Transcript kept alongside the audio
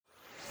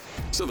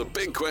So the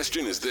big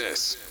question is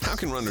this: how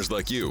can runners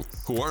like you,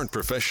 who aren't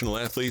professional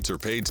athletes or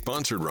paid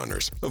sponsored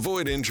runners,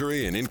 avoid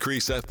injury and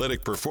increase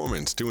athletic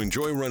performance to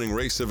enjoy running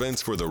race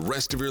events for the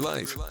rest of your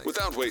life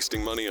without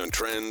wasting money on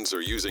trends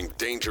or using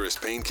dangerous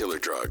painkiller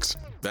drugs?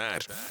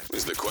 That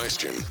is the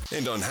question.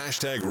 And on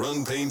hashtag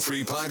Run Pain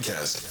Free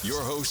Podcast,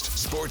 your host,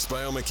 sports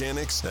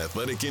biomechanics,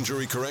 athletic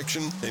injury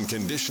correction, and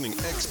conditioning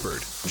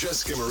expert,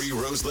 Jessica Marie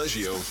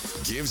Rose-Leggio,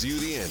 gives you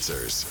the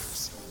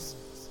answers.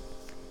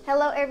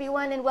 Hello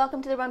everyone, and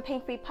welcome to the Run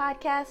Pain Free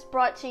Podcast,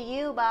 brought to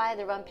you by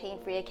the Run Pain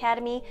Free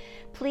Academy.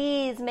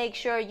 Please make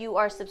sure you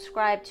are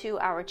subscribed to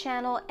our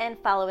channel and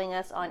following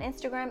us on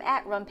Instagram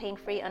at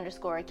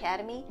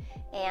runpainfree_academy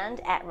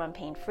and at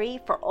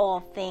runpainfree for all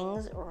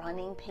things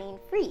running pain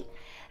free.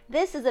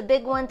 This is a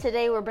big one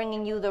today. We're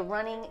bringing you the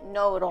running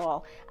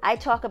know-it-all. I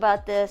talk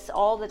about this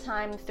all the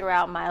time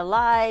throughout my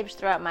lives,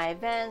 throughout my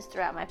events,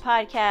 throughout my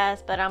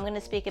podcast, but I'm going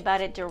to speak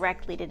about it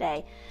directly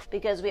today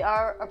because we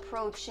are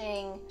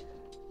approaching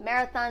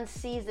marathon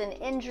season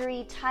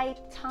injury type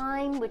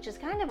time, which is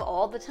kind of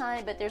all the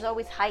time, but there's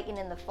always hiking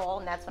in the fall,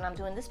 and that's when I'm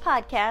doing this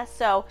podcast.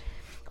 So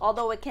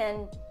although it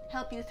can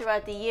help you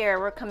throughout the year,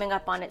 we're coming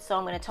up on it, so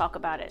I'm going to talk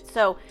about it.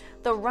 So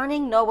the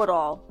running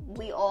know-it-all,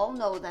 we all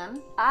know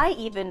them. I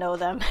even know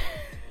them.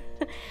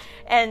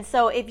 And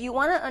so if you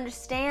want to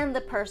understand the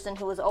person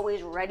who is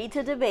always ready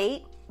to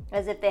debate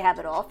as if they have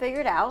it all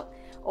figured out,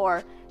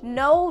 or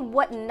know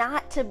what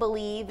not to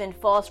believe in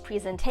false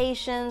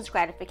presentations,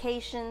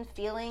 gratification,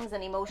 feelings,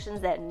 and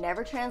emotions that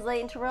never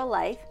translate into real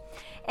life,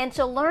 and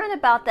to learn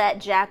about that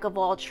jack of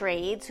all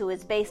trades who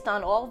is based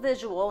on all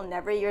visual,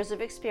 never years of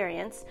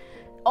experience,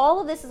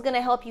 all of this is going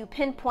to help you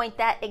pinpoint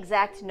that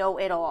exact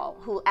know-it-all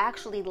who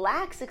actually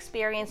lacks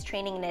experience,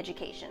 training, and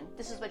education.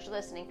 This is what you're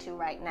listening to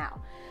right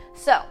now.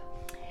 So,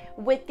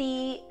 with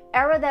the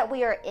era that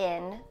we are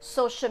in,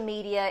 social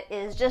media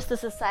is just the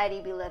society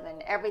we live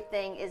in.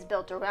 Everything is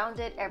built around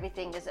it.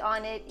 Everything is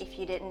on it.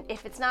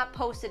 If it's not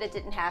posted, it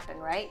didn't happen,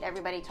 right?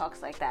 Everybody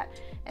talks like that.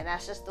 And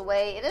that's just the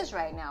way it is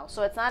right now.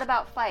 So it's not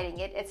about fighting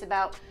it. It's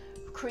about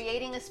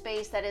creating a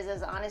space that is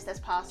as honest as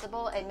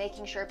possible and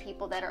making sure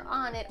people that are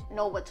on it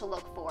know what to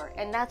look for.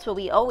 And that's what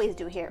we always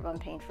do here at Run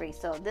Pain Free.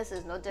 So this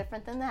is no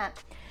different than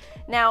that.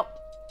 Now,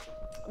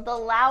 the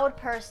loud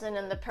person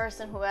and the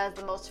person who has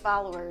the most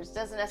followers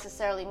doesn't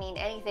necessarily mean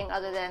anything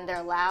other than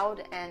they're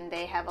loud and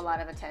they have a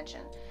lot of attention.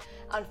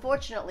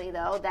 Unfortunately,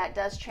 though, that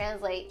does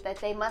translate that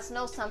they must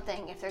know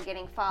something if they're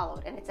getting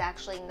followed, and it's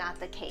actually not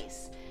the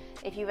case.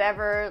 If you've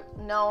ever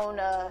known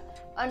an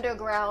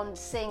underground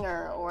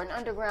singer or an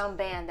underground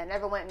band that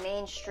never went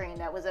mainstream,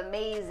 that was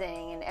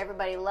amazing and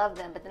everybody loved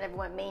them, but they never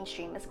went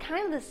mainstream, it's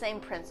kind of the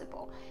same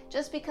principle.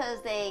 Just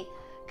because they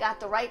got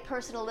the right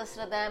person to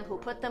listen to them, who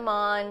put them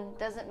on,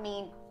 doesn't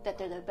mean that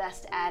they're the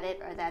best at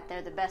it or that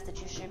they're the best that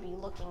you should be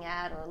looking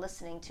at or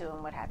listening to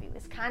and what have you.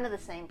 It's kind of the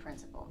same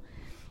principle.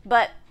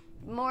 But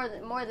more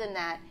than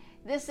that,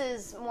 this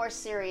is more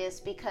serious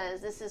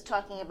because this is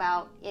talking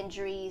about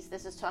injuries.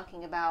 This is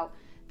talking about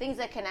things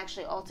that can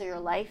actually alter your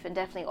life and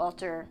definitely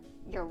alter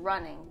your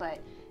running. But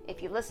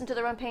if you listen to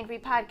the Run Pain Free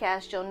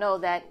podcast, you'll know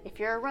that if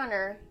you're a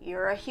runner,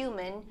 you're a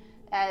human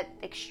at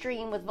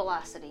extreme with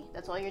velocity.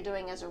 That's all you're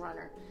doing as a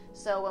runner.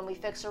 So when we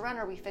fix a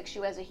runner, we fix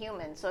you as a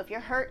human. So if you're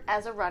hurt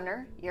as a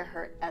runner, you're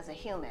hurt as a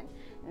human.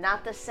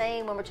 Not the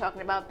same when we're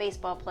talking about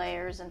baseball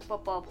players and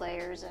football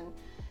players and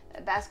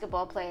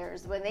basketball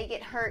players. When they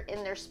get hurt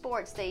in their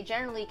sports, they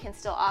generally can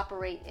still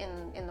operate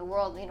in the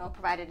world,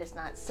 provided it's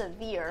not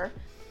severe.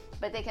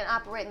 But they can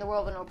operate in the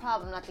world with no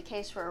problem. Not the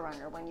case for a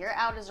runner. When you're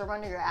out as a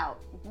runner, you're out.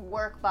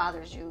 Work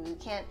bothers you. You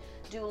can't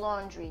do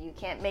laundry. You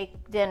can't make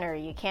dinner.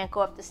 You can't go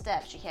up the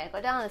steps. You can't go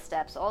down the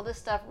steps. All this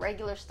stuff,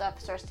 regular stuff,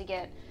 starts to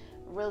get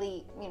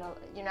really,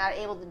 you're not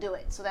able to do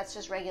it. So that's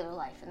just regular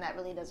life, and that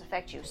really does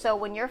affect you. So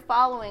when you're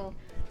following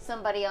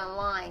somebody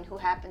online who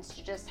happens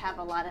to just have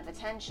a lot of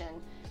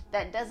attention,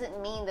 that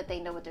doesn't mean that they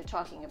know what they're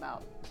talking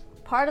about.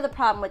 Part of the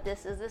problem with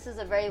this is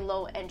a very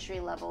low entry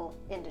level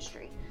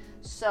industry.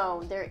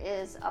 So there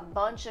is a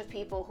bunch of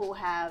people who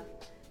have,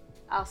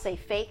 I'll say,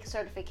 fake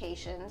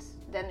certifications.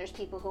 Then there's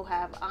people who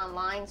have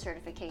online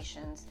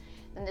certifications.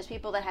 Then there's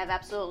people that have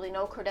absolutely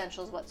no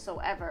credentials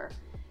whatsoever.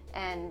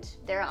 And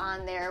they're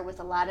on there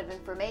with a lot of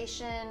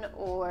information,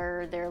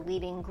 or they're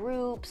leading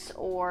groups,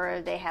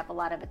 or they have a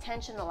lot of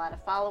attention, a lot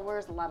of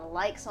followers, a lot of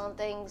likes on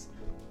things.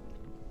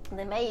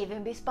 They may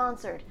even be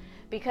sponsored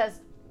because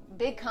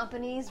big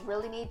companies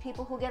really need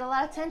people who get a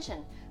lot of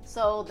attention.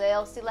 So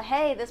they'll see, like,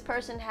 hey, this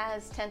person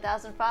has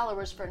 10,000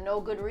 followers for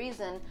no good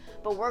reason,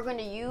 but we're going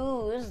to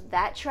use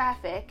that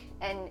traffic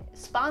and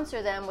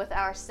sponsor them with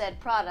our said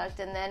product.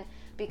 And then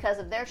because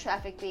of their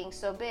traffic being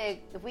so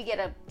big, if we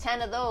get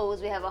 10 of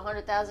those, we have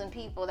 100,000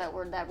 people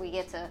that we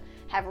get to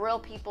have real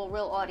people,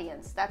 real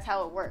audience. That's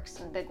how it works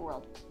in the big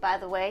world. By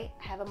the way,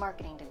 I have a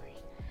marketing degree.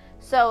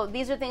 So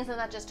these are things I'm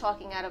not just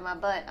talking out of my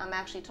butt. I'm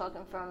actually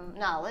talking from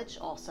knowledge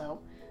also.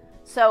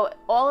 So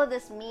all of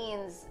this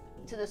means,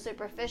 to the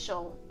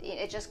superficial,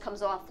 it just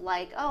comes off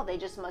like, oh, they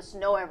just must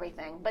know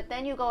everything. But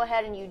then you go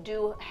ahead and you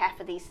do half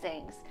of these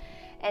things,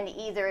 and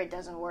either it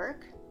doesn't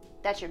work,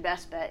 That's your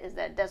best bet, is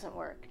that it doesn't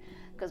work.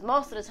 Because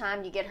most of the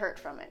time you get hurt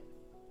from it.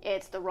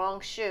 It's the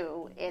wrong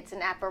shoe, it's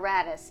an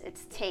apparatus,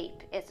 it's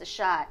tape, it's a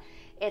shot,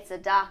 it's a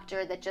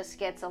doctor that just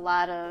gets a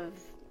lot of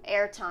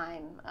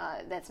airtime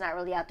that's not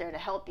really out there to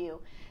help you.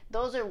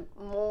 Those are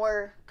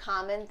more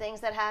common things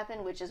that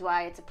happen, which is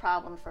why it's a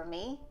problem for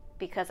me,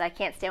 because I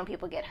can't stand when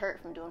people get hurt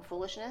from doing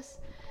foolishness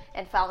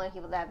and following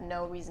people that have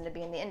no reason to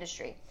be in the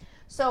industry.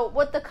 So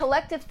what the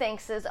collective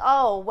thinks is,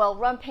 oh, well,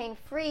 Run Pain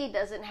Free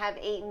doesn't have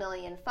 8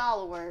 million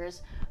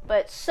followers,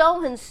 but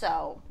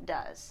so-and-so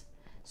does.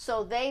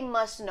 So they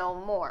must know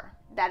more.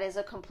 That is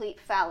a complete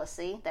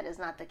fallacy. That is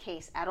not the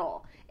case at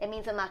all. It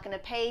means I'm not going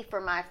to pay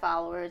for my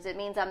followers. It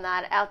means I'm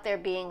not out there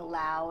being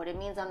loud. It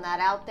means I'm not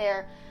out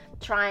there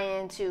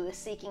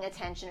seeking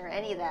attention or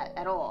any of that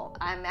at all.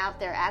 I'm out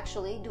there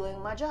actually doing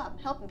my job,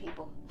 helping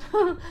people.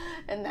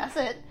 And that's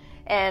it.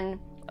 And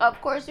of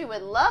course, we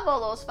would love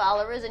all those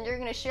followers, and you're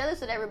going to share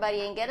this with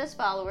everybody and get us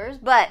followers,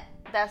 but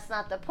that's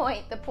not the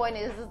point. The point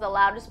is the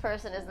loudest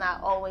person is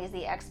not always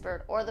the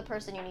expert or the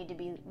person you need to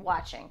be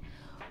watching.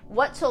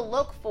 What to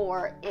look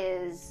for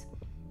is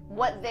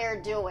what they're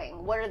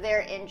doing, what are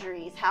their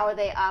injuries, how are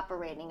they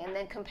operating, and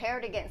then compare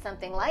it against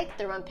something like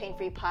the Run Pain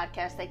Free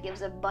podcast that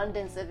gives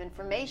abundance of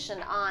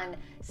information on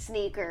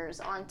sneakers,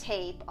 on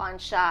tape, on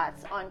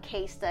shots, on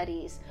case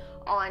studies,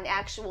 on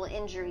actual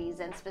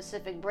injuries and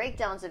specific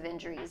breakdowns of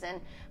injuries, and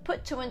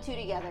put 2 and 2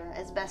 together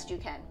as best you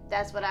can.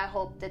 That's what I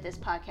hope that this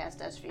podcast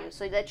does for you,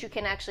 so that you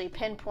can actually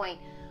pinpoint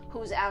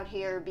who's out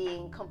here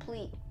being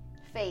complete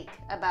fake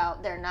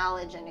about their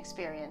knowledge and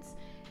experience.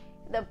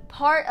 The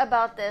part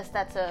about this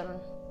that's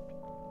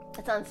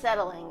it's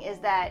unsettling is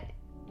that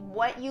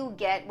what you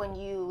get when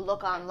you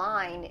look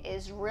online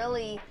is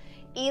really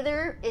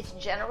either it's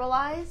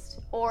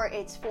generalized or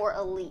it's for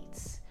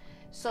elites.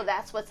 So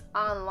that's what's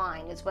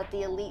online. It's what the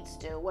elites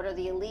do. What are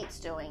the elites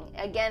doing?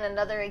 Again,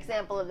 another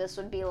example of this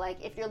would be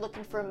like if you're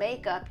looking for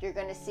makeup, you're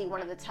going to see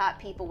one of the top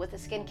people with a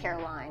skincare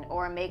line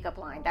or a makeup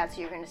line. That's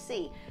who you're going to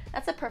see.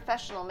 That's a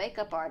professional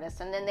makeup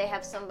artist. And then they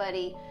have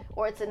somebody,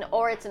 or it's an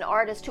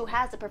artist who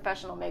has a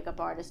professional makeup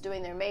artist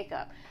doing their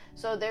makeup.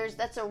 So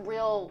that's a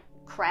real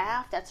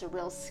craft. That's a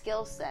real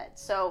skill set.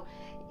 So,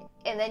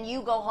 and then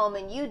you go home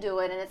and you do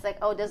it, and it's like,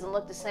 oh, it doesn't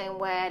look the same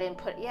way. I didn't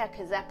put, yeah,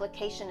 because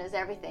application is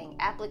everything.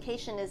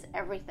 Application is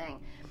everything.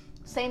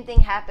 Same thing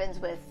happens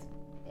with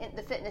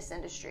the fitness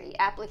industry.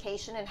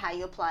 Application and how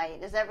you apply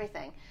it is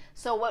everything.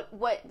 So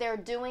what they're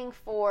doing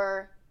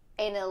for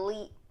an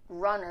elite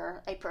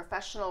runner, a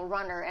professional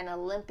runner, an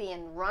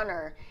Olympian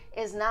runner,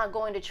 is not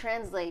going to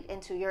translate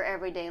into your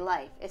everyday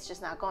life. It's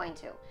just not going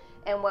to.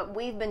 And what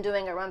we've been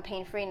doing at Run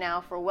Pain Free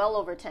now for well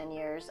over 10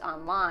 years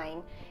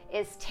online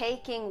is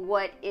taking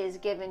what is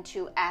given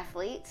to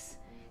athletes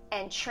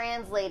and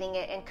translating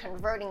it and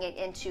converting it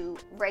into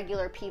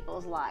regular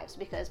people's lives,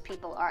 because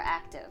people are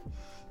active.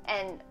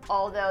 And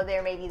although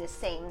there may be the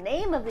same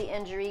name of the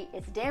injury,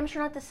 it's damn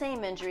sure not the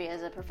same injury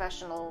as a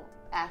professional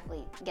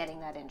athlete getting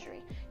that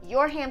injury.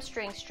 Your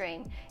hamstring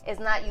strain is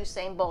not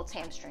Usain Bolt's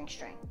hamstring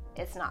strain.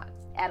 It's not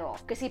at all,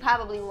 because he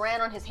probably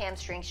ran on his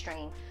hamstring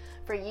strain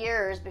for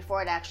years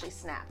before it actually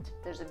snapped.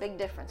 There's a big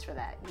difference for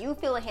that. You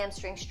feel a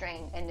hamstring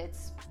strain and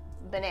it's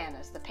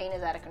bananas. The pain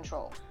is out of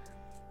control.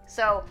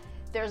 So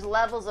there's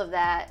levels of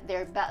that.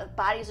 Their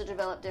bodies are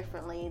developed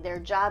differently. Their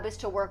job is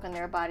to work on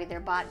their body.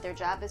 Their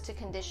job is to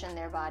condition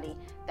their body.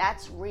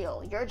 That's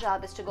real. Your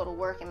job is to go to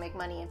work and make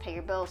money and pay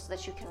your bills so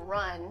that you can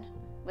run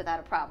without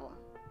a problem.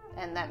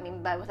 And that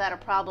means by without a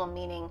problem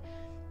meaning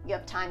you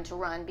have time to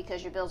run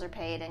because your bills are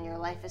paid and your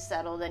life is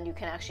settled and you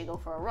can actually go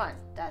for a run.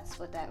 That's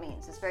what that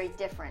means. It's very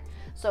different.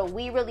 So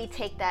we really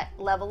take that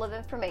level of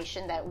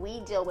information that we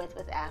deal with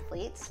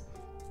athletes,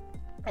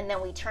 and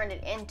then we turn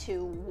it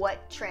into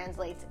what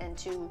translates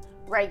into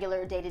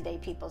regular day-to-day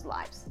people's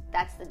lives.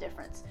 That's the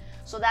difference.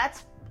 So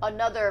that's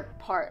another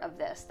part of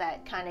this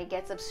that kind of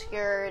gets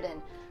obscured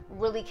and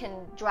really can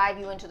drive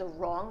you into the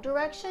wrong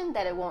direction,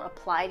 that it won't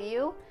apply to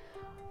you.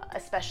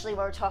 Especially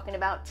when we're talking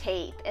about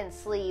tape and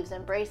sleeves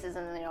and braces,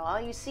 and oh,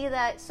 you see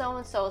that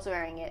so-and-so is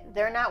wearing it.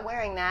 They're not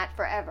wearing that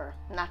forever.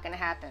 Not going to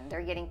happen.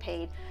 They're getting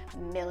paid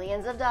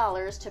millions of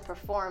dollars to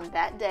perform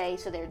that day,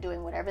 so they're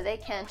doing whatever they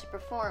can to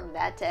perform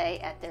that day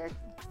at their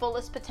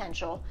fullest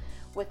potential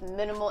with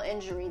minimal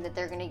injury that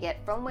they're going to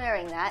get from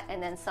wearing that,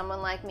 and then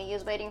someone like me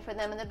is waiting for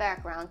them in the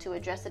background to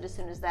address it as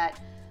soon as that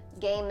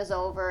game is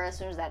over, as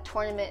soon as that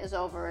tournament is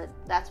over.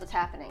 That's what's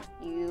happening.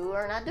 You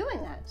are not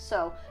doing that,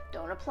 so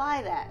don't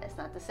apply that. It's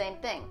not the same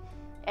thing.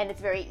 And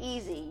it's very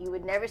easy. You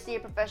would never see a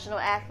professional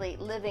athlete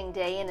living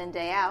day in and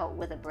day out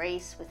with a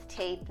brace, with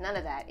tape, none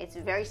of that. It's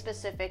very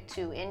specific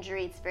to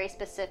injury. It's very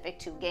specific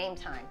to game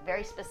time,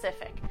 very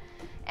specific.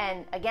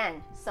 And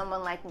again,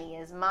 someone like me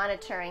is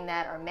monitoring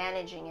that or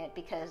managing it,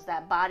 because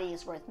that body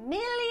is worth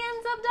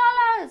millions of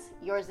dollars.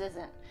 Yours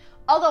isn't.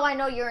 Although I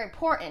know you're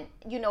important,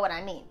 you know what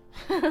I mean.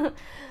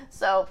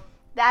 So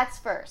that's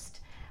first.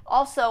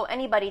 Also,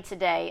 anybody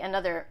today,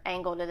 another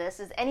angle to this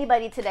is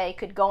anybody today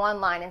could go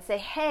online and say,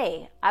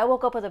 hey, I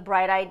woke up with a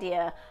bright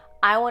idea.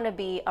 I want to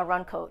be a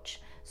run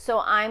coach. So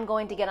I'm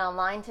going to get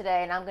online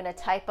today and I'm going to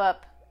type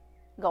up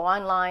go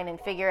online and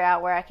figure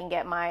out where I can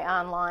get my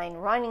online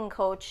running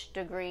coach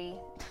degree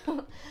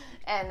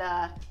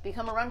and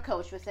become a run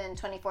coach within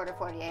 24 to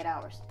 48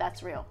 hours.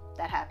 That's real.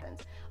 That happens.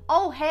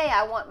 Oh, hey,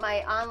 I want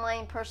my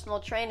online personal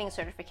training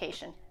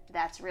certification.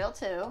 That's real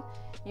too.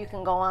 You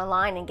can go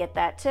online and get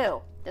that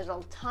too. There's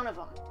a ton of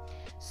them.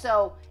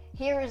 So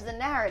here is the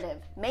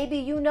narrative. Maybe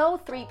you know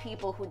 3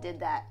 people who did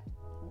that.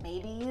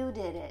 Maybe you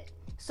did it.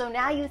 So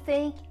now you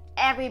think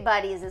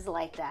everybody's is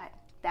like that.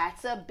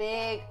 That's a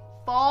big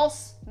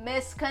false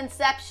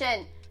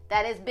misconception.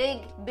 That is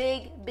big,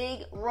 big,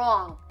 big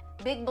wrong.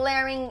 Big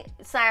blaring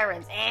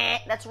sirens.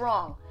 That's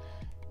wrong.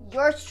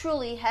 Yours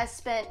truly has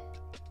spent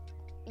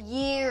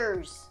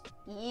years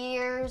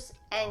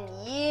and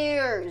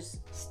years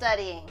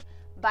studying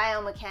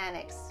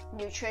biomechanics,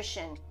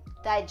 nutrition,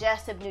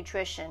 digestive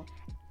nutrition,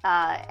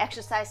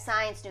 exercise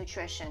science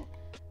nutrition,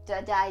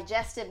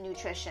 digestive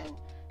nutrition,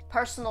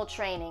 personal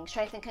training,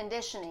 strength and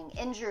conditioning,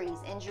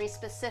 injury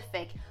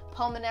specific,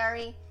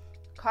 pulmonary,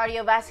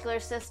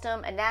 cardiovascular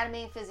system,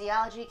 anatomy,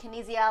 physiology,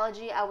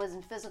 kinesiology. I was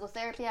in physical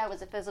therapy. I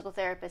was a physical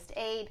therapist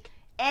aide,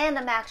 and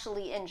I'm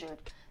actually injured.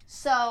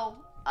 So,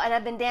 and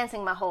I've been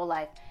dancing my whole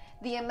life.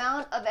 The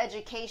amount of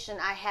education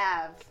I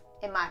have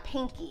in my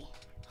pinky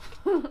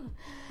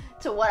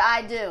to what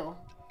I do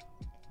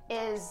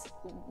is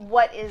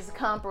what is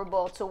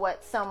comparable to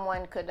what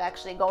someone could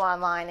actually go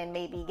online and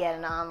maybe get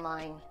an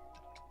online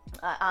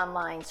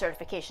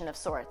certification of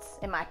sorts.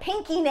 In my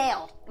pinky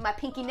nail,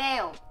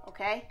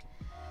 okay?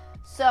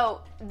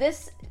 So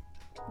this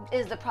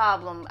is the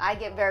problem. I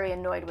get very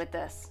annoyed with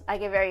this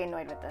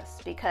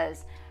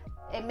because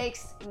it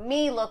makes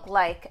me look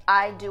like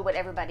I do what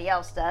everybody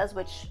else does,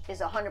 which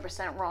is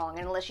 100% wrong.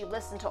 And unless you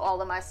listen to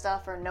all of my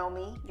stuff or know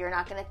me, you're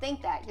not going to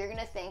think that. You're going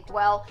to think,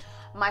 well,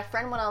 my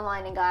friend went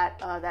online and got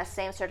that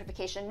same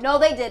certification. No,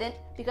 they didn't,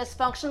 because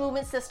Functional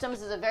Movement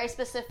Systems is a very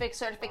specific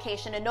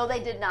certification, and no,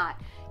 they did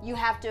not. You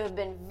have to have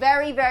been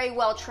very, very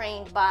well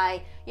trained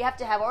you have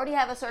to already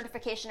have a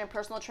certification in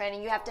personal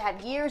training. You have to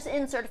have years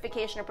in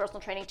certification in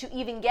personal training to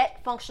even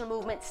get functional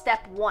movement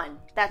step 1.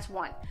 That's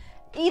 1.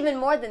 Even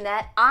more than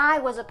that, I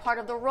was a part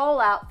of the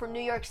rollout from New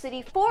York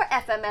City for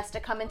FMS to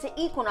come into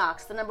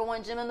Equinox, the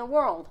 #1 gym in the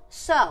world.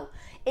 So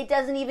it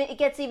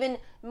gets even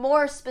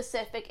more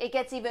specific. It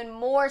gets even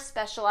more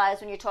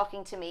specialized when you're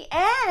talking to me.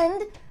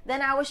 And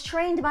then I was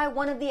trained by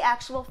one of the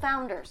actual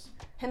founders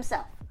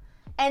himself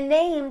and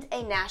named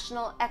a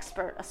national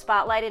expert, a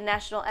spotlighted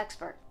national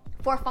expert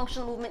for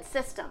functional movement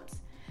systems.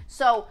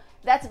 So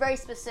that's very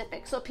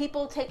specific. So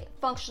people take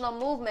functional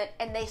movement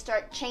and they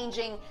start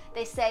changing.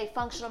 They say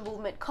functional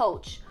movement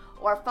coach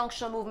or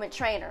functional movement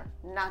trainer.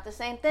 Not the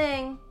same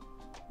thing.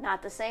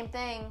 Not the same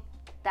thing.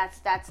 That's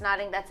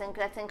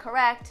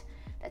incorrect.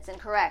 That's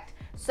incorrect.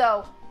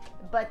 So,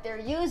 but they're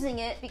using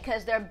it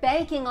because they're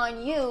banking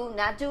on you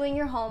not doing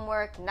your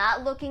homework,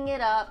 not looking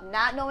it up,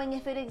 not knowing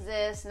if it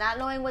exists, not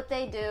knowing what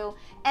they do,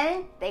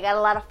 and they got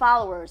a lot of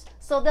followers.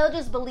 So they'll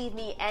just believe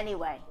me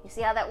anyway. You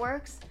see how that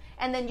works?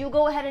 And then you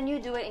go ahead and you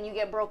do it and you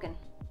get broken.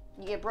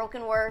 You get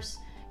broken worse.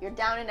 You're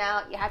down and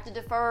out. You have to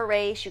defer a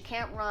race. You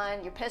can't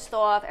run. You're pissed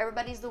off.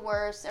 Everybody's the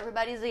worst.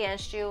 Everybody's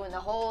against you. And the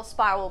whole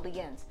spiral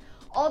begins.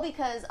 All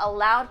because a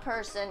loud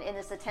person in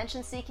this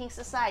attention-seeking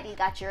society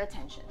got your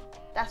attention.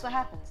 That's what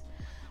happens.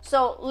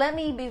 So let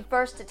me be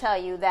first to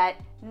tell you that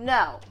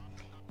no,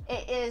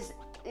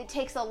 it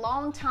takes a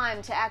long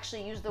time to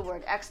actually use the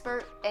word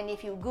expert, and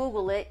if you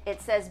Google it,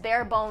 it says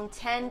bare bone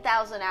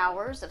 10,000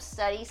 hours of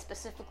study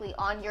specifically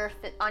on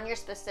your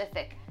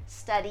specific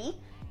study,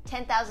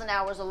 10,000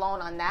 hours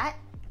alone on that.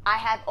 I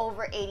have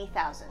over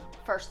 80,000,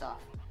 first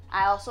off.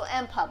 I also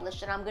am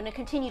published, and I'm going to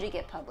continue to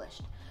get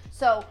published.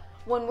 So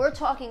when we're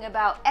talking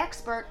about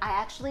expert, I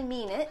actually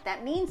mean it.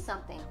 That means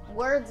something.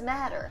 Words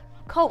matter.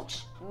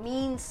 Coach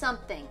means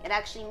something. It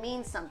actually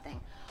means something.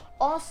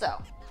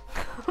 Also,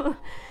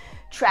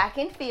 track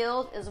and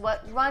field is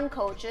what run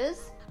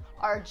coaches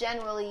are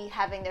generally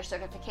having their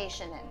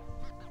certification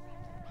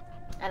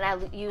in. And I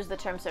use the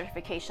term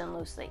certification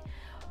loosely.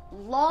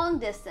 Long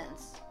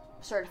distance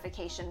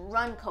certification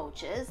run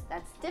coaches,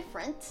 that's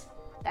different.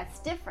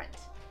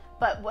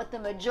 But what the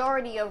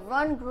majority of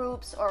run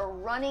groups or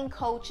running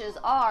coaches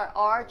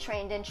are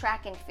trained in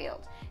track and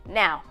field.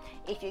 Now,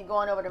 if you're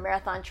going over to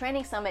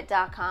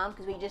marathontrainingsummit.com,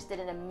 because we just did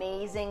an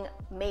amazing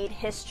made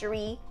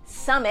history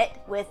summit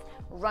with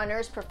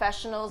runners,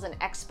 professionals, and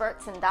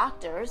experts and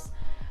doctors,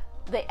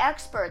 the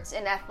experts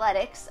in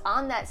athletics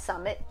on that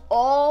summit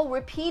all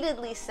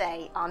repeatedly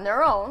say on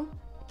their own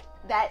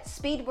that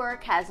speed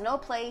work has no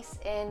place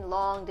in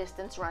long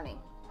distance running.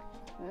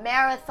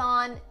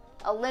 Marathon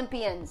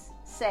Olympians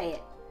say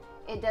it.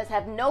 It does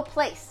have no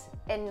place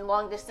in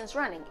long distance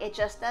running. It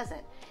just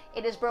doesn't.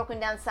 It is broken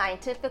down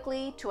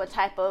scientifically to a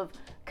type of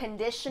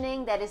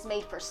conditioning that is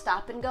made for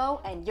stop and go,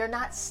 and you're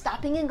not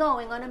stopping and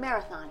going on a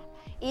marathon.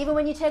 Even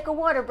when you take a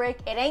water break,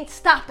 it ain't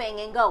stopping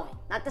and going.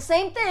 Not the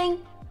same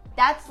thing.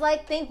 That's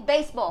like think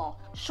baseball,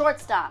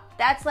 shortstop.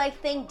 That's like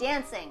think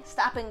dancing,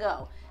 stop and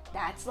go.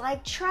 That's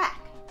like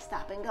track,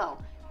 stop and go.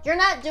 You're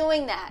not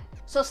doing that.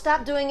 So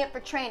stop doing it for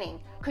training,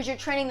 because you're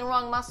training the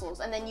wrong muscles,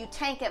 and then you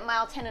tank at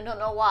mile 10 and don't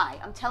know why.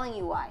 I'm telling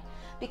you why.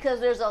 Because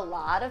there's a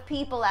lot of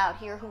people out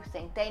here who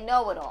think they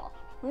know it all.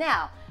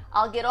 Now,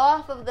 I'll get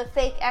off of the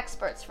fake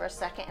experts for a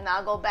second, and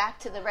I'll go back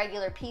to the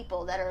regular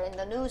people that are in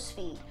the news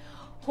feed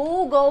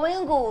who go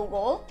in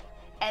Google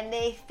and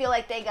they feel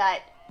like they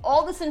got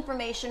all this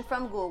information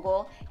from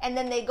Google, and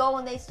then they go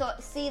and they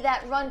see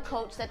that run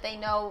coach that they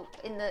know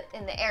in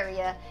the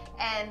area,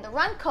 and the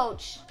run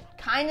coach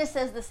kind of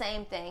says the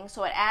same thing,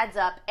 so it adds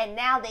up, and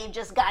now they've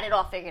just got it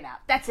all figured out.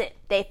 That's it.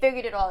 They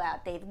figured it all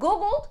out. They've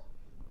Googled,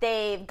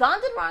 they've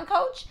gone to the run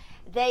coach,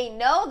 they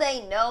know,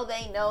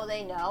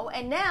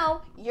 and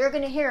now you're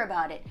going to hear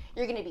about it.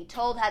 You're going to be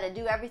told how to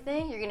do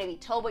everything. You're going to be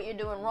told what you're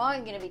doing wrong.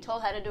 You're going to be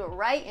told how to do it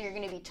right, and you're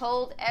going to be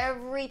told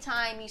every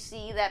time you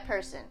see that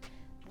person.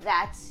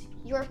 That's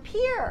your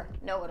peer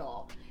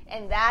know-it-all,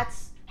 and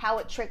that's how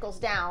it trickles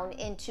down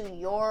into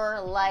your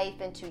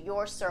life, into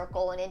your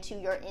circle, and into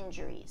your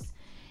injuries.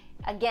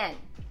 Again,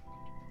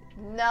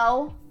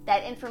 know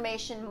that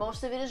information,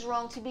 most of it is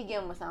wrong to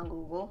begin with on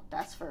Google.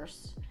 That's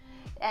first.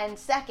 And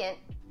second,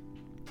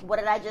 what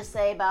did I just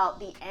say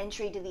about the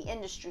entry to the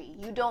industry?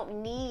 You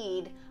don't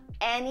need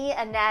any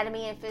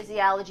anatomy and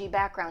physiology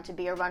background to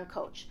be a run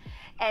coach.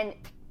 And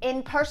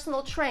in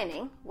personal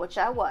training, which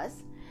I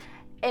was,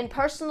 in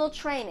personal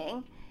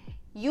training,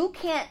 you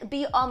can't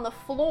be on the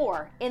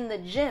floor in the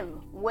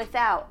gym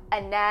without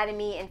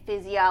anatomy and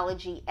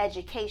physiology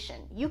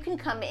education. You can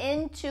come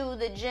into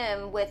the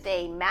gym with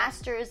a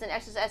master's in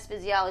exercise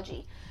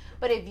physiology,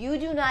 but if you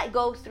do not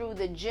go through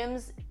the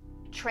gym's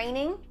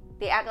training,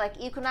 they act like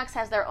Equinox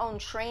has their own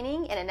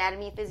training in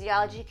anatomy and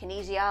physiology,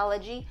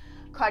 kinesiology,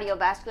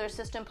 cardiovascular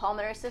system,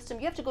 pulmonary system.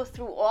 You have to go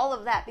through all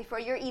of that before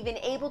you're even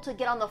able to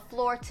get on the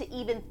floor to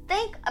even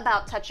think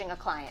about touching a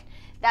client.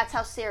 That's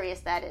how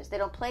serious that is. They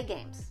don't play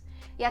games.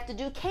 You have to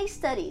do case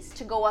studies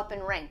to go up in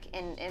rank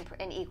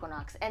in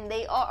Equinox, and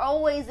they are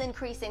always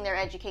increasing their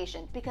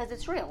education because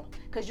it's real,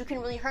 because you can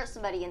really hurt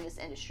somebody in this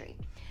industry.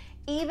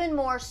 Even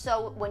more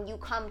so when you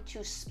come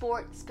to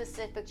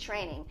sport-specific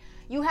training.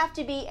 You have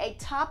to be a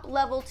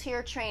top-level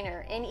tier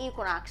trainer in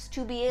Equinox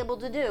to be able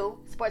to do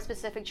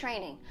sport-specific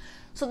training.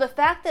 So the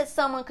fact that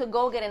someone could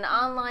go get an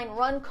online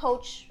run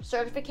coach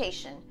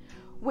certification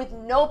with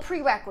no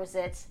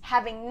prerequisites,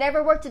 having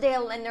never worked a day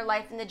in their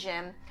life in the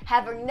gym,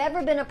 having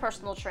never been a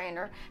personal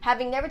trainer,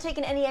 having never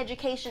taken any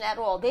education at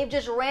all, they've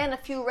just ran a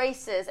few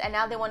races and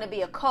now they want to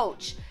be a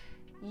coach.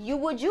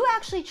 Would you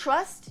actually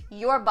trust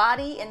your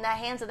body in the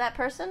hands of that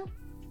person?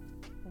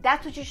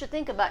 That's what you should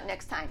think about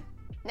next time.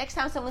 Next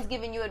time someone's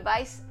giving you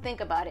advice,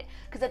 think about it.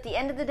 Because at the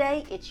end of the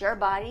day, it's your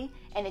body,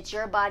 and it's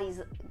your body's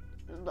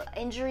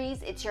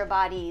injuries, it's your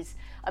body's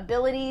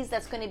abilities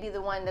that's going to be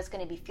the one that's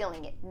going to be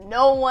feeling it.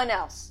 No one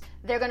else.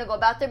 They're going to go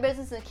about their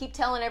business and keep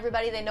telling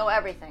everybody they know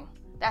everything.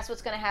 That's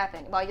what's going to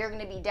happen, while you're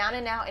going to be down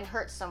and out and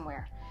hurt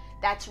somewhere.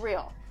 That's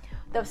real.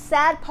 The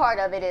sad part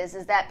of it is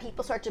that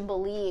people start to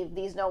believe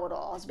these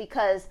know-it-alls,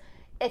 because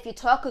if you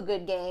talk a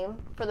good game,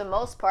 for the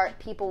most part,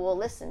 people will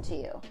listen to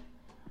you.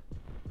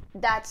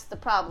 That's the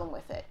problem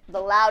with it. The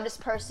loudest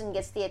person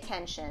gets the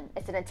attention.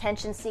 It's an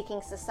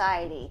attention-seeking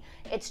society.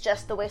 It's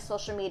just the way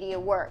social media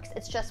works.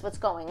 It's just what's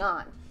going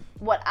on.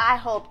 What I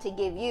hope to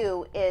give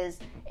you is,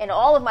 in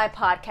all of my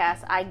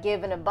podcasts, I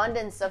give an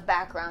abundance of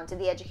background to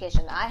the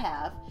education I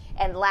have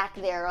and lack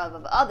thereof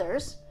of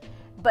others,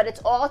 but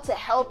it's all to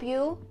help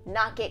you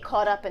not get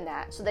caught up in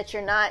that, so that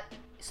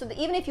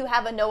even if you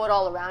have a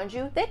know-it-all around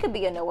you, they could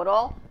be a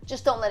know-it-all,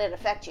 just don't let it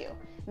affect you.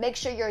 Make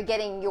sure you're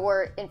getting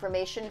your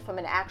information from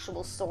an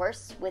actual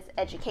source with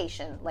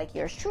education, like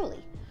yours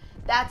truly.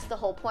 That's the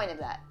whole point of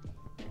that.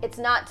 It's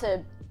not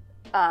to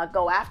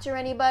go after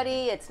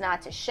anybody. It's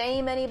not to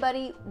shame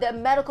anybody. The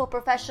medical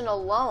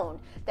professional alone,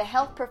 the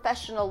health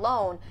professional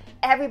alone,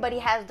 everybody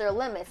has their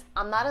limits.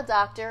 I'm not a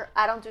doctor.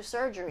 I don't do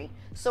surgery.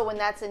 So when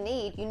that's a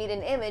need, you need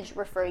an image,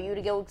 refer you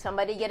to go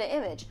somebody get an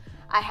image.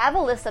 I have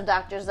a list of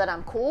doctors that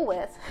I'm cool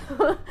with,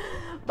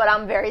 but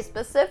I'm very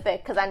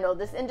specific because I know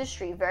this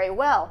industry very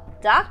well.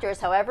 Doctors,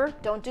 however,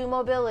 don't do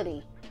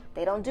mobility.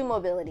 They don't do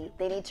mobility.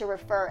 They need to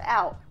refer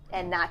out,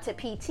 and not to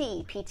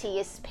PT. PT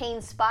is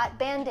pain spot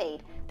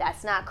Band-Aid.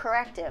 That's not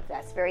corrective.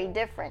 That's very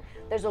different.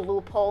 There's a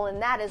loophole in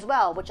that as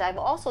well, which I've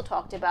also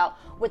talked about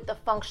with the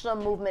Functional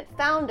Movement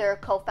founder,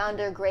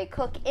 co-founder Gray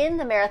Cook, in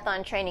the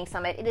Marathon Training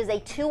Summit. It is a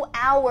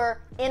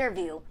 2-hour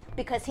interview,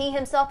 because he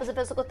himself is a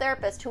physical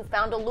therapist who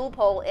found a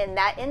loophole in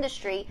that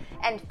industry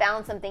and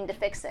found something to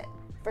fix it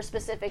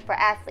for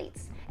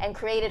athletes, and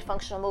created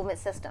functional movement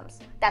systems.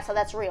 That's how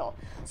that's real.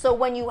 So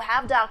when you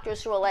have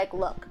doctors who are like,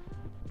 look,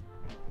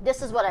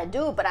 this is what I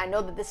do, but I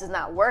know that this is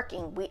not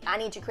working. I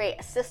need to create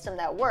a system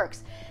that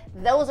works.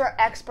 Those are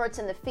experts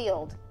in the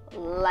field,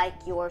 like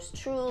yours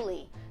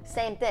truly.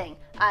 Same thing.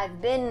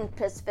 I've been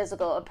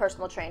a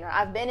personal trainer.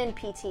 I've been in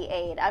PT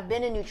aid. I've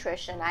been in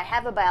nutrition. I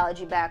have a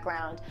biology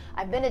background.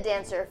 I've been a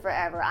dancer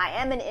forever. I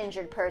am an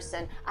injured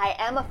person. I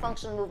am a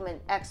functional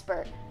movement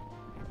expert.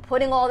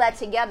 Putting all that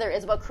together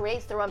is what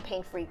creates the Run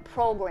Pain Free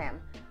program.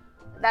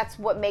 that's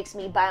what makes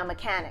me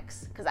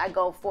biomechanics, because I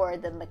go for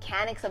the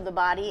mechanics of the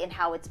body and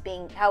how it's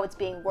being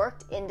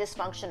worked, in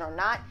dysfunction or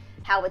not,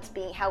 how it's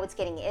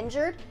getting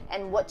injured,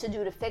 and what to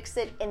do to fix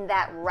it in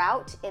that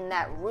route, in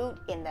that route,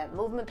 in that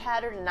movement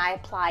pattern, and I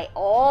apply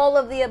all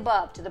of the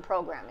above to the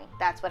programming.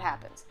 That's what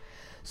happens.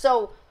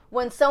 So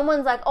when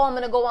someone's like, oh, I'm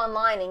going to go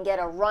online and get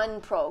a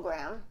run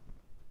program,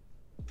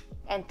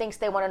 and thinks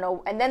they want to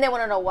know, and then they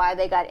want to know why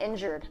they got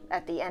injured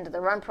at the end of the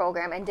run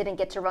program and didn't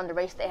get to run the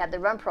race they had the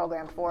run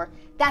program for.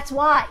 That's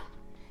why.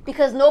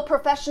 Because no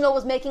professional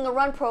was making a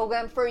run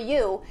program for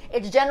you.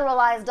 It's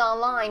generalized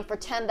online for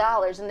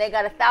 $10 and they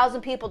got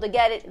 1,000 people to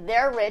get it.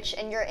 They're rich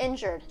and you're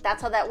injured.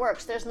 That's how that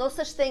works. There's no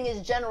such thing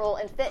as general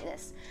in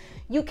fitness.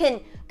 You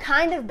can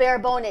kind of bare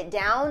bone it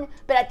down,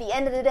 but at the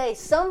end of the day,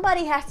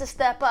 somebody has to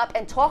step up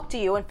and talk to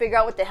you and figure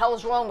out what the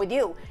hell's wrong with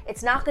you.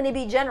 It's not going to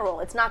be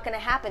general. It's not going to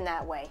happen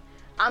that way.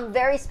 I'm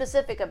very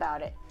specific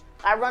about it.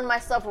 I run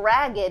myself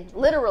ragged,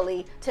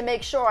 literally, to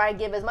make sure I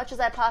give as much as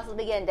I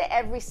possibly can to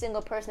every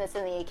single person that's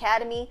in the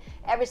academy,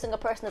 every single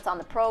person that's on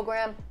the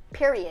program,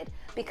 period.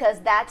 Because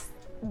that's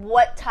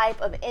what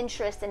type of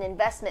interest and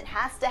investment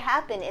has to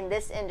happen in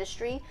this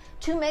industry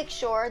to make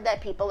sure that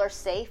people are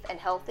safe and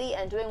healthy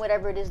and doing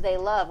whatever it is they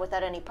love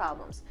without any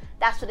problems.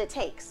 That's what it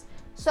takes.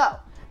 So,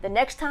 the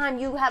next time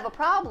you have a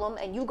problem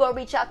and you go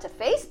reach out to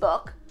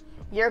Facebook,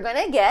 you're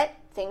going to get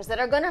things that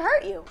are going to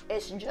hurt you.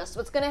 It's just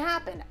what's going to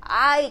happen.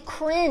 I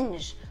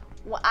cringe.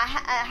 I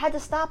had to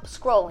stop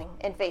scrolling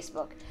in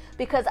Facebook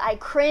because I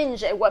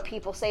cringe at what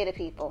people say to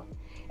people.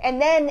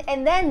 And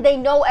then they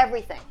know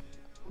everything.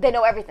 They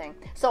know everything.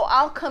 So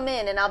I'll come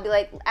in and I'll be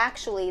like,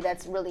 actually,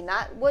 that's really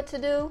not what to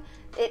do.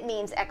 It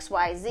means X,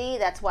 Y, Z.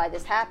 That's why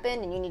this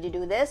happened and you need to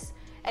do this.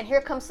 And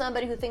here comes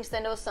somebody who thinks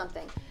they know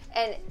something.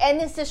 And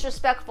it's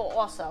disrespectful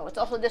also. It's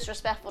also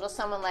disrespectful to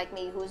someone like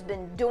me who's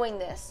been doing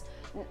this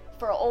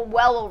for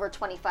well over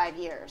 25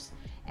 years.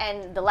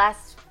 And the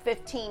last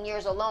 15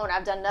 years alone,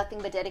 I've done nothing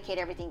but dedicate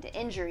everything to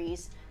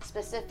injuries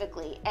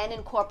specifically and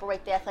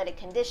incorporate the athletic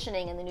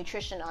conditioning and the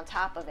nutrition on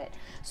top of it.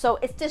 So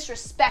it's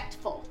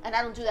disrespectful, and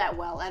I don't do that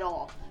well at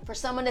all. For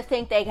someone to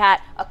think they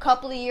got a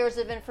couple of years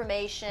of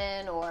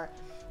information or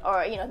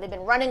they've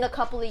been running a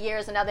couple of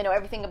years and now they know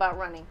everything about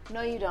running.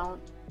 No, you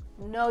don't.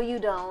 No, you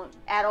don't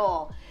at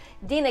all.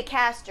 Dina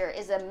Castor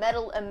is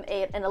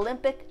an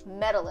Olympic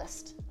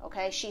medalist.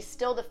 Okay, she's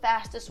still the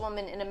fastest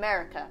woman in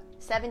America.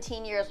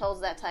 17 years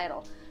holds that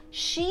title.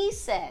 She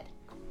said,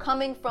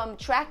 coming from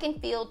track and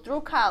field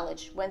through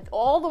college, went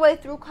all the way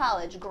through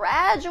college,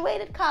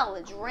 graduated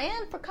college,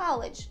 ran for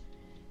college.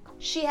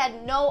 She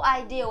had no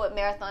idea what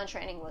marathon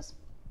training was.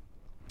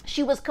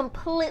 She was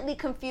completely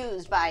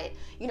confused by it.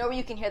 You know where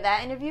you can hear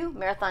that interview?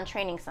 Marathon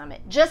Training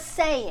Summit. Just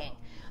saying.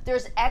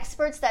 There's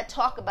experts that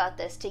talk about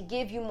this to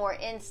give you more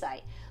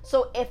insight.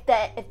 So if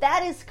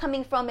that is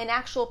coming from an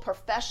actual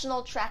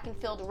professional track and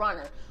field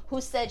runner who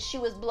said she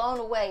was blown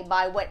away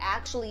by what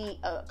actually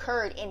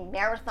occurred in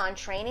marathon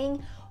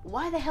training,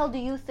 why the hell do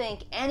you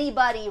think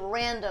anybody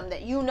random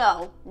that you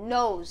know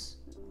knows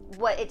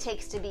what it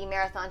takes to be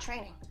marathon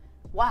training?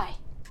 Why?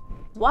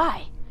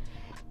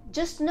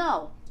 Just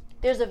know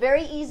there's a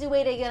very easy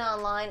way to get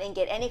online and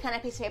get any kind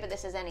of piece of paper that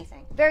says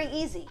anything. Very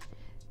easy.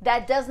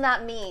 That does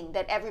not mean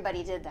that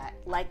everybody did that,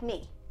 like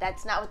me.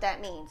 That's not what that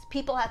means.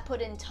 People have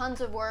put in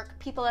tons of work.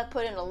 People have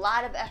put in a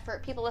lot of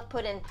effort. People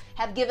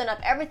have given up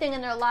everything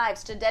in their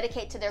lives to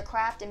dedicate to their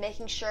craft and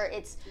making sure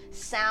it's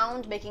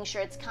sound, making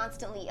sure it's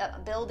constantly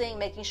building,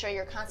 making sure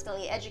you're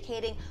constantly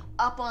educating,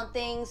 up on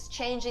things,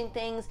 changing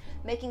things,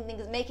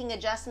 making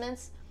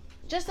adjustments.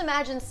 Just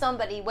imagine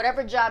somebody,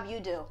 whatever job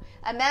you do,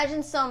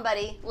 imagine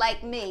somebody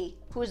like me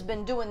who's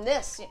been doing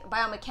this,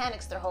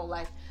 biomechanics their whole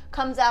life,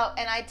 comes out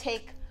and I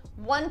take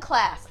one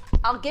class.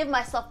 I'll give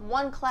myself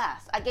one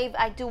class.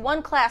 I do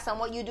one class on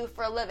what you do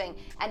for a living,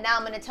 and now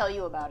I'm going to tell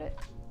you about it.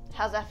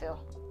 How's that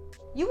feel?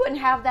 You wouldn't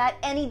have that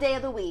any day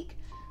of the week.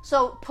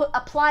 So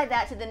apply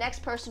that to the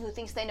next person who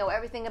thinks they know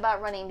everything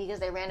about running because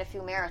they ran a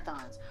few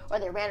marathons or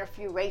they ran a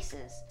few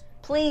races.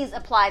 Please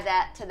apply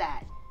that to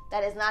that.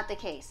 That is not the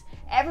case.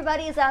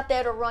 Everybody is out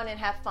there to run and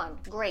have fun.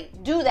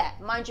 Great. Do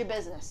that. Mind your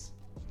business.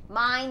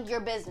 Mind your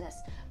business.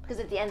 Because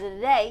at the end of the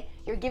day,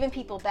 you're giving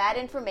people bad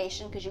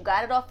information because you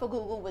got it off of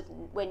Google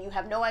when you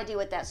have no idea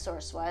what that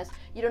source was.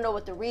 You don't know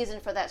what the reason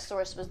for that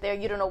source was there.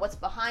 You don't know what's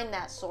behind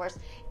that source.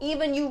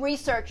 Even you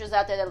researchers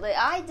out there that are like,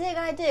 I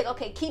dig.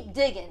 Okay, keep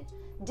digging.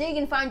 Dig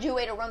and find your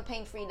way to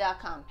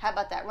runpainfree.com. How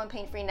about that?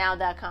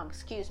 Runpainfreenow.com.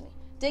 Excuse me.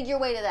 Dig your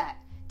way to that.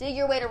 Dig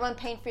your way to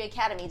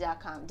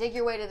runpainfreeacademy.com. Dig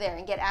your way to there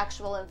and get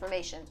actual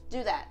information.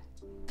 Do that.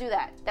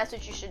 That's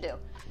what you should do.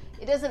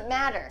 It doesn't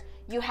matter.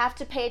 You have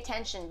to pay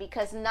attention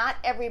because not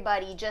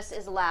everybody just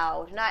is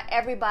loud. Not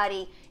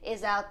everybody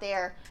is out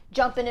there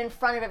jumping in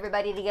front of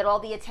everybody to get all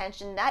the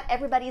attention. Not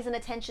everybody is an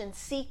attention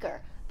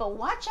seeker. But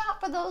watch out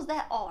for those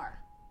that are.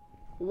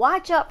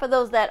 Watch out for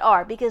those that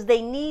are because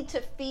they need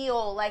to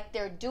feel like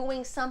they're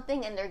doing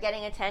something and they're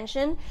getting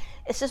attention.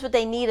 It's just what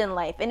they need in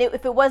life. And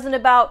if it wasn't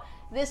about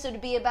this, it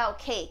would be about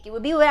cake. It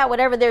would be about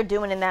whatever they're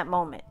doing in that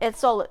moment.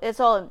 That's all it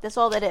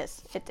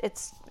is.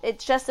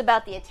 It's just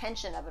about the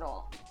attention of it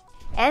all.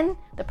 And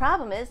the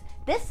problem is,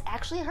 this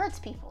actually hurts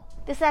people.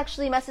 This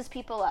actually messes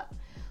people up.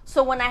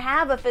 So when I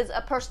have a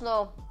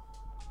physical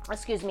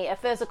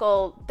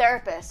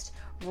therapist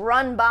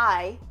run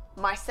by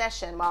my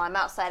session while I'm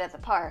outside at the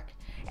park,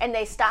 and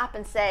they stop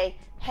and say,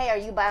 hey, are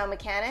you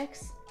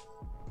biomechanics?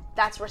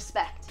 That's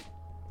respect.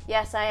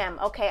 Yes, I am.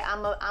 Okay,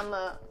 I'm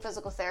a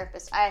physical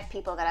therapist. I have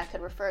people that I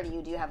could refer to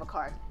you. Do you have a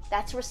card?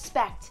 That's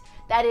respect.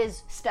 That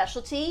is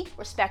specialty,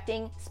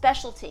 respecting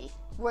specialty.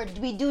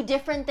 We do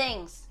different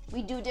things.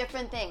 We do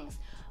different things.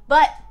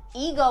 But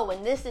ego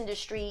in this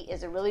industry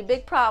is a really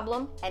big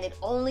problem, and it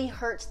only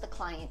hurts the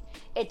client.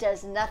 It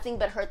does nothing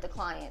but hurt the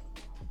client.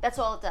 That's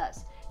all it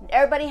does.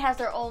 Everybody has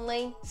their own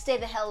lane. Stay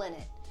the hell in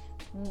it.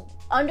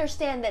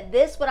 Understand that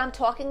what I'm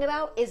talking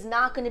about is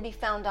not going to be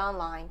found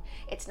online.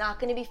 It's not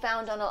going to be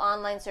found on an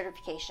online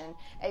certification.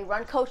 A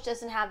run coach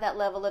doesn't have that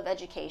level of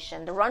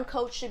education. The run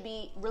coach should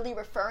be really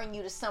referring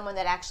you to someone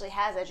that actually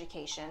has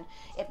education.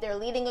 If they're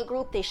leading a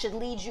group, they should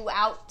lead you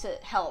out to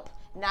help,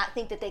 not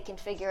think that they can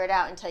figure it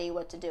out and tell you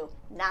what to do.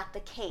 Not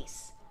the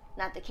case.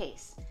 Not the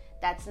case.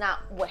 That's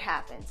not what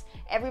happens.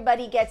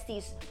 Everybody gets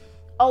these,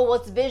 oh, well,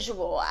 it's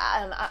visual.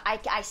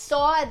 I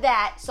saw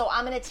that, so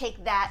I'm going to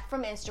take that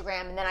from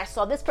Instagram. And then I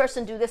saw this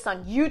person do this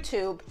on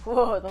YouTube.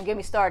 Whoa, don't get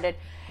me started.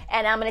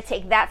 And I'm going to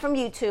take that from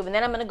YouTube. And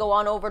then I'm going to go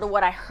on over to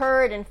what I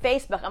heard in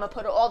Facebook. I'm going to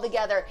put it all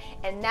together.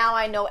 And now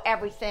I know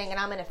everything, and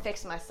I'm going to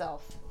fix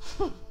myself.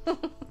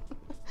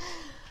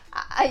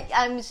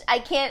 I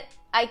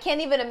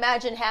can't even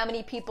imagine how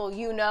many people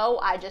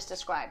I just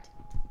described.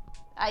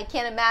 I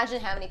can't imagine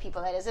how many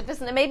people that is.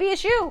 Maybe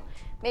it's you.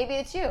 Maybe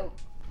it's you.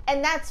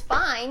 And that's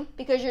fine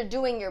because you're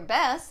doing your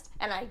best,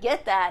 and I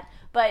get that,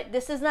 but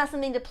this is not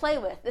something to play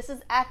with. This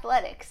is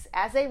athletics.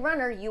 As a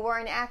runner, you are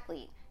an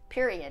athlete,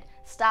 period.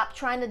 Stop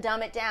trying to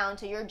dumb it down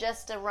to you're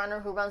just a runner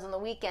who runs on the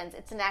weekends.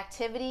 It's an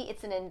activity.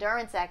 It's an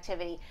endurance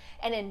activity.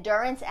 And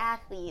endurance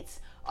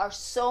athletes are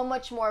so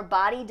much more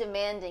body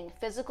demanding,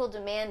 physical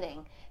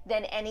demanding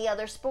than any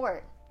other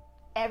sport.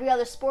 Every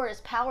other sport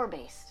is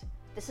power-based.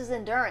 This is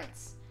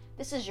endurance.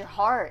 This is your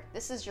heart.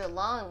 This is your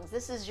lungs.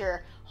 This is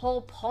your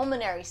whole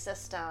pulmonary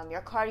system, your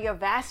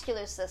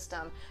cardiovascular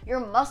system. Your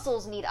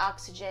muscles need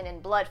oxygen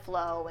and blood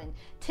flow, and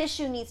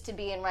tissue needs to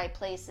be in right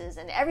places,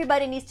 and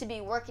everybody needs to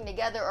be working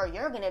together, or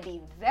you're going to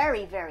be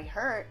very, very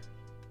hurt.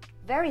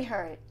 Very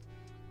hurt.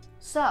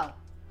 So,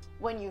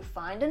 when you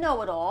find a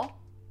know-it-all,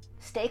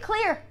 stay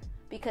clear,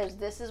 because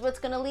this is what's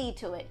going to lead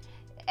to it.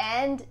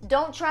 And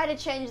don't try to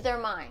change their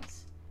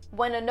minds.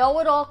 When a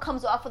know-it-all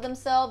comes off of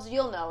themselves,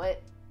 you'll know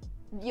it.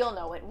 You'll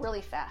know it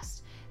really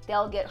fast.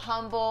 They'll get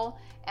humble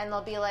and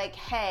they'll be like,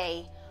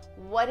 hey,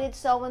 what did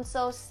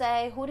so-and-so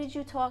say? Who did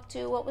you talk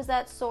to? What was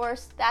that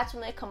source? That's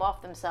when they come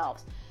off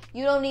themselves.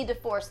 You don't need to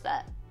force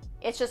that.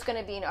 It's just going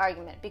to be an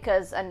argument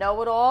because a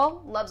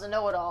know-it-all loves a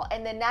know-it-all.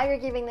 And then now you're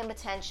giving them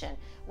attention.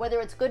 Whether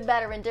it's good,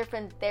 bad, or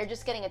indifferent, they're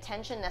just getting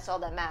attention. That's all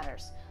that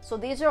matters. So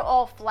these are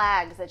all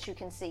flags that you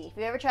can see. If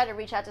you ever try to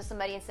reach out to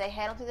somebody and say,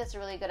 hey, I don't think that's a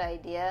really good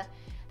idea,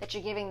 that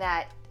you're giving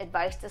that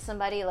advice to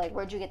somebody, like,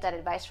 where'd you get that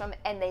advice from?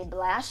 And they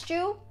blast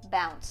you,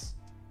 bounce.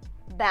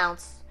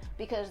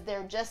 Because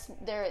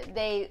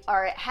they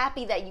are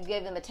happy that you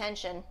gave them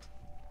attention.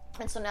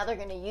 And so now they're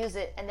going to use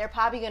it, and they're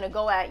probably going to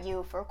go at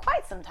you for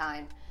quite some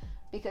time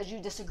because you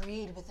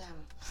disagreed with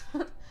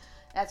them.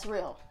 That's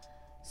real.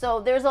 So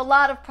there's a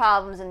lot of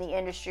problems in the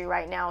industry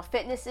right now.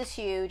 Fitness is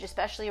huge,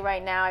 especially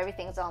right now.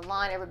 Everything's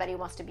online. Everybody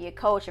wants to be a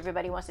coach.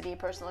 Everybody wants to be a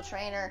personal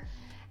trainer.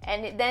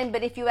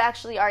 But if you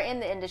actually are in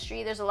the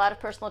industry, there's a lot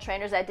of personal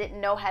trainers that didn't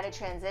know how to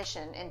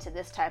transition into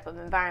this type of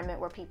environment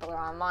where people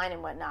are online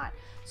and whatnot.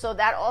 So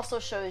that also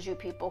shows you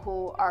people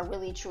who are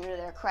really true to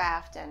their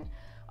craft and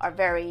are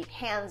very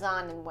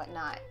hands-on and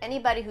whatnot.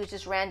 Anybody who's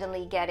just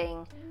randomly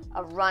getting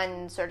a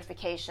run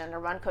certification, a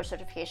run coach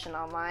certification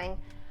online,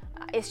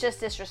 it's just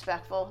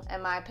disrespectful,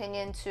 in my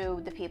opinion,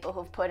 to the people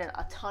who've put in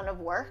a ton of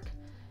work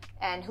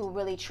and who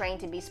really train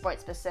to be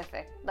sport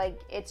specific. Like,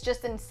 it's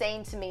just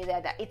insane to me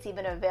that it's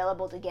even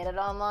available to get it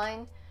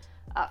online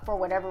for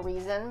whatever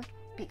reason,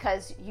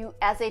 because you,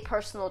 as a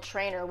personal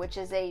trainer, which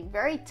is a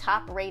very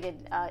top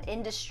rated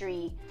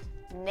industry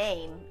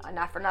name,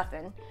 not for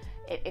nothing,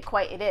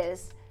 it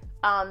is,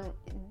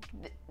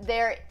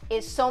 there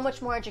is so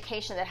much more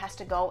education that has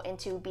to go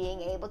into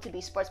being able to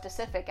be sport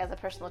specific as a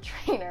personal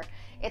trainer.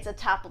 It's a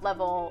top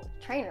level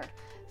trainer.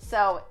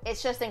 So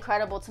it's just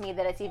incredible to me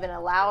that it's even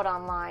allowed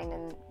online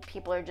and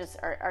people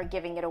are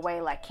giving it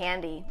away like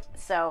candy.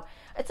 So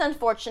it's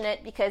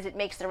unfortunate because it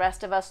makes the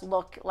rest of us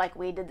look like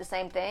we did the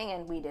same thing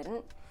and we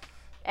didn't.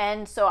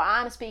 And so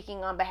I'm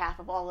speaking on behalf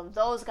of all of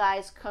those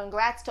guys.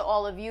 Congrats to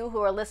all of you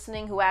who are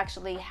listening, who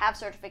actually have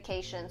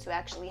certifications, who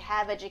actually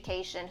have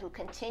education, who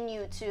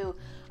continue to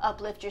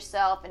uplift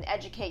yourself and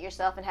educate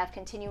yourself and have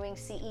continuing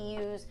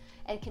CEUs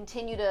and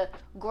continue to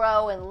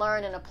grow and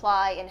learn and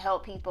apply and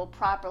help people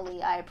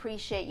properly. I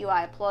appreciate you.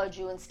 I applaud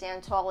you and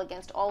stand tall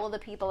against all of the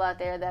people out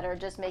there that are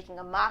just making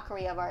a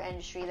mockery of our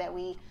industry that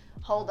we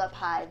hold up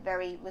high,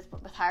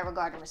 with high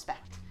regard and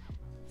respect.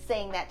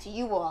 Saying that to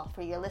you all,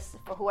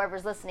 for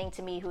whoever's listening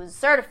to me who's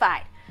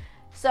certified.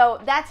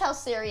 So that's how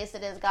serious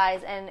it is,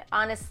 guys. And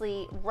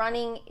honestly,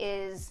 running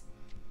is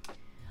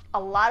a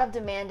lot of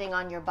demand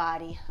on your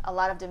body,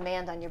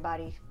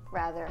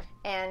 rather.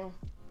 And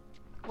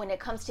when it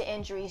comes to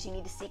injuries, you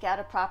need to seek out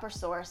a proper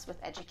source with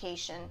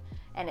education,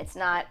 and it's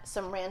not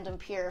some random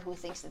peer who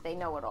thinks that they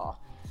know it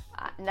all.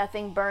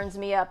 Nothing burns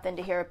me up than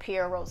to hear a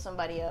peer wrote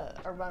somebody a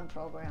run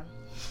program.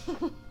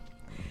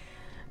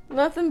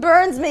 Nothing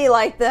burns me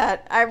like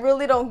that. I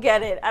really don't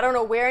get it. I don't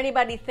know where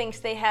anybody thinks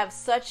they have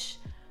such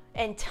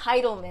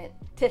entitlement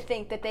to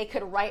think that they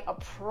could write a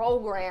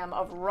program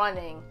of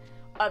running,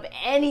 of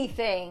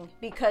anything,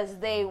 because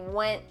they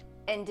went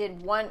and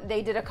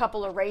did a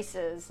couple of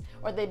races,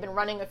 or they've been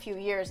running a few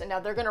years, and now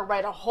they're going to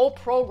write a whole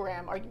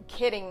program. Are you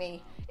kidding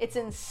me? It's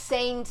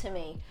insane to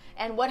me.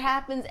 And what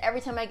happens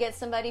every time I get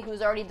somebody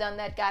who's already done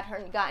that,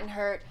 gotten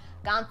hurt,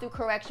 gone through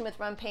correction with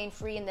Run Pain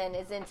Free, and then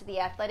is into the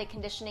athletic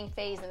conditioning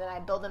phase, and then I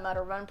build them out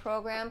a run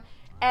program,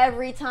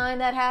 every time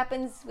that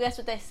happens, guess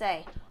what they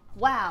say?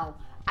 Wow,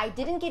 I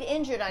didn't get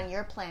injured on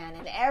your plan,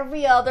 and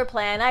every other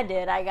plan I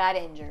did, I got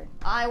injured.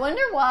 I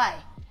wonder why.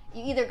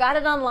 You either got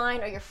it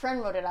online or your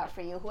friend wrote it out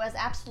for you, who has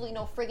absolutely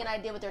no friggin'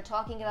 idea what they're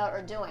talking about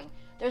or doing.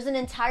 There's an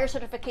entire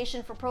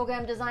certification for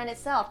program design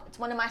itself. It's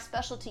one of my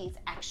specialties,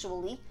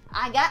 actually.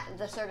 I got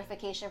the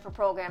certification for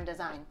program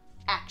design,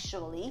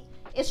 actually.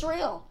 It's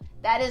real.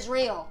 That is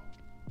real.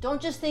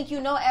 Don't just think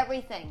you know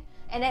everything.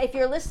 And if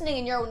you're listening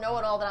and you know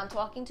it all that I'm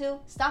talking to,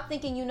 stop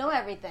thinking you know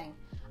everything.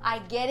 I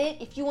get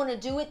it. If you want to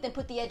do it, then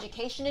put the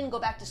education in, go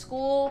back to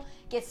school,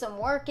 get some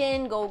work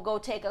in, go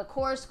take a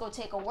course, go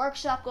take a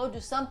workshop, go do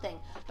something.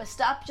 But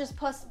stop just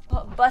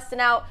busting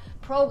out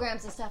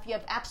programs and stuff. You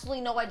have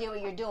absolutely no idea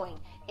what you're doing.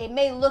 It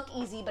may look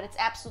easy, but it's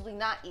absolutely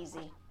not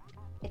easy.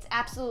 It's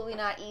absolutely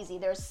not easy.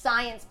 There's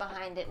science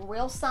behind it,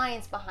 real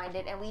science behind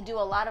it, and we do a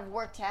lot of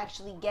work to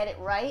actually get it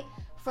right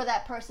for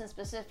that person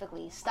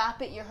specifically.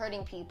 Stop it, you're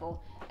hurting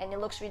people, and it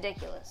looks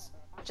ridiculous.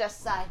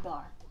 Just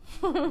sidebar.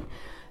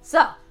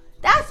 So,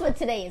 that's what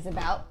today is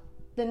about,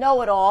 the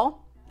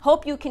know-it-all.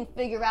 Hope you can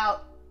figure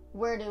out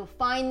where to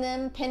find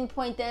them,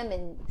 pinpoint them,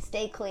 and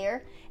stay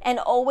clear. And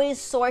always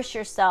source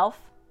yourself,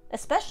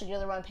 especially to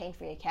the Run Pain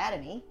Free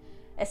Academy,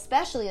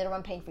 especially the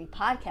Run Pain Free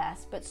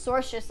podcast, but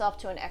source yourself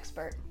to an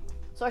expert.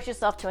 Source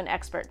yourself to an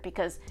expert,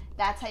 because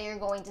that's how you're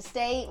going to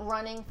stay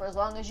running for as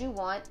long as you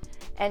want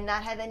and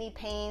not have any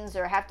pains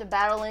or have to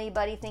battle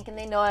anybody thinking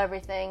they know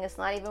everything. It's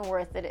not even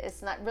worth it.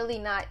 It's not really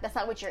not, that's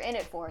not what you're in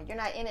it for. You're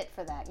not in it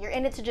for that. You're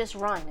in it to just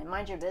run and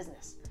mind your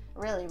business.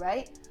 Really,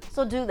 right?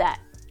 So do that.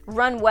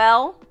 Run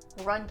well,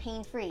 run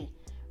pain free.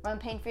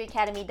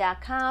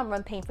 RunPainFreeAcademy.com,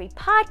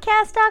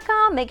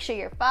 RunPainFreePodcast.com. Make sure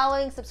you're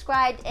following,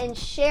 subscribed, and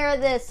share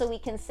this so we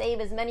can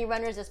save as many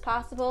runners as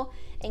possible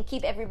and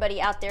keep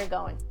everybody out there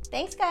going.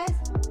 Thanks, guys.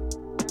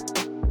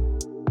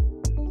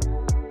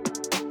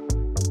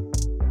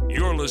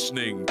 You're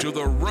listening to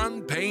the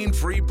Run Pain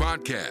Free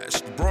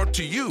Podcast, brought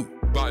to you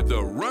by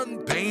the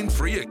Run Pain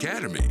Free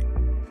Academy,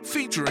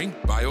 featuring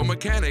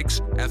biomechanics,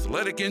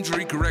 athletic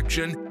injury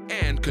correction,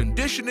 and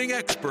conditioning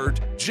expert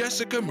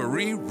Jessica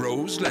Marie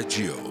Rose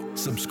Lecchio.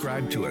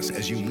 Subscribe to us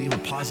as you leave a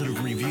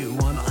positive review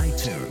on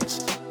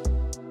iTunes.